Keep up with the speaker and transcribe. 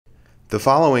The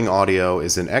following audio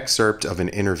is an excerpt of an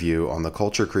interview on the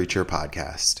Culture Creature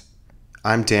podcast.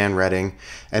 I'm Dan Redding,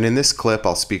 and in this clip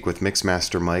I'll speak with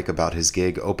Mixmaster Mike about his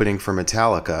gig opening for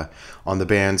Metallica on the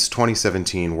band's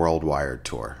 2017 World Wired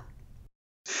tour.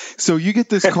 So you get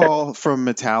this call from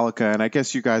Metallica, and I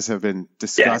guess you guys have been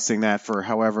discussing that for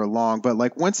however long, but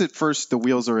like once at first the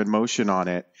wheels are in motion on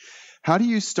it, how do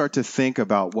you start to think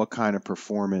about what kind of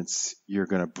performance you're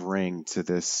going to bring to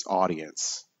this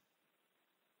audience?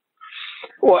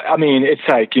 Well, I mean, it's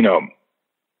like,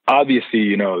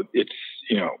 obviously, it's,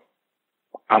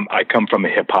 I come from a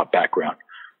hip hop background,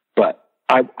 but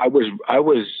I listened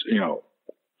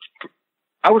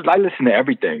to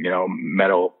everything,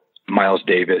 metal, Miles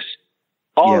Davis,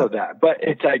 all of that. But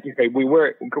it's like, okay,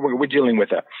 we're dealing with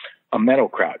a metal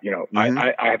crowd,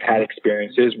 I've had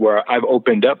experiences where I've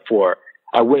opened up for,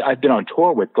 I've been on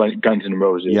tour with Guns N'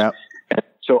 Roses. Yep. And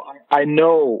so I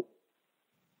know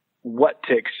what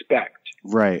to expect.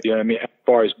 Right. You know what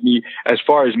I mean? As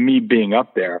far as me being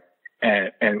up there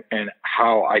and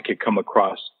how I could come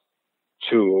across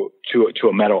to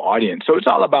a metal audience. So it's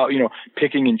all about,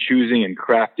 picking and choosing and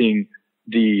crafting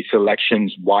the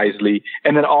selections wisely.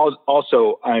 And then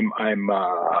also I'm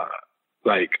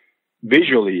like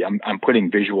visually, I'm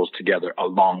putting visuals together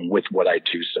along with what I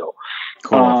do. So,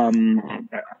 cool.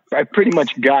 I pretty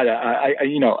much got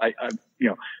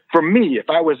for me, if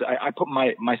I was, I put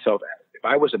myself at, if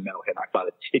I was a metalhead, I bought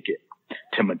a ticket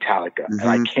to Metallica and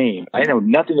I came. I know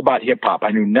nothing about hip hop.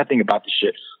 I knew nothing about the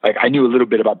shit. Like I knew a little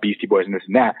bit about Beastie Boys and this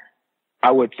and that.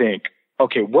 I would think,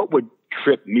 okay, what would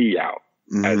trip me out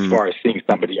as far as seeing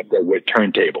somebody up there with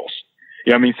turntables?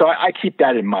 You know what I mean? So I keep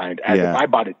that in mind. As if I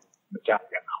bought it to Metallica,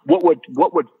 what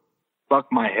would fuck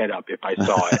my head up if I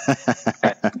saw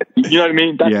it? You know what I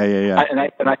mean? Yeah.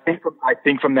 I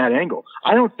think from that angle.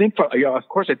 I don't think from, of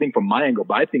course I think from my angle,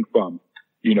 but I think from,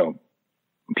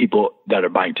 people that are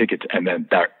buying tickets and then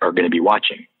that are going to be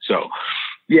watching. So,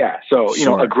 yeah. So,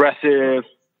 Sure. Aggressive,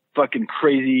 fucking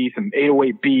crazy, some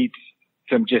 808 beats,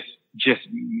 some just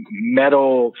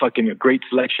metal, fucking a great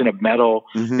selection of metal,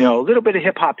 a little bit of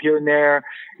hip hop here and there,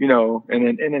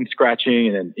 and then scratching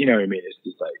and then, you know what I mean? It's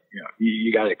just like,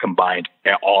 you got to combine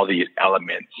all these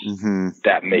elements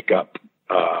that make up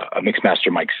a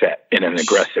Mixmaster Mike set in an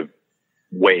aggressive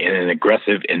way, in an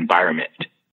aggressive environment.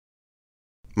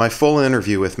 My full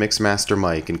interview with Mixmaster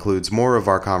Mike includes more of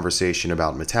our conversation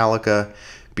about Metallica,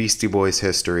 Beastie Boys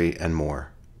history, and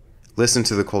more. Listen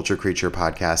to the Culture Creature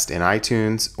podcast in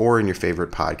iTunes or in your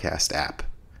favorite podcast app.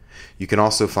 You can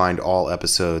also find all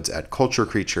episodes at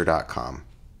culturecreature.com.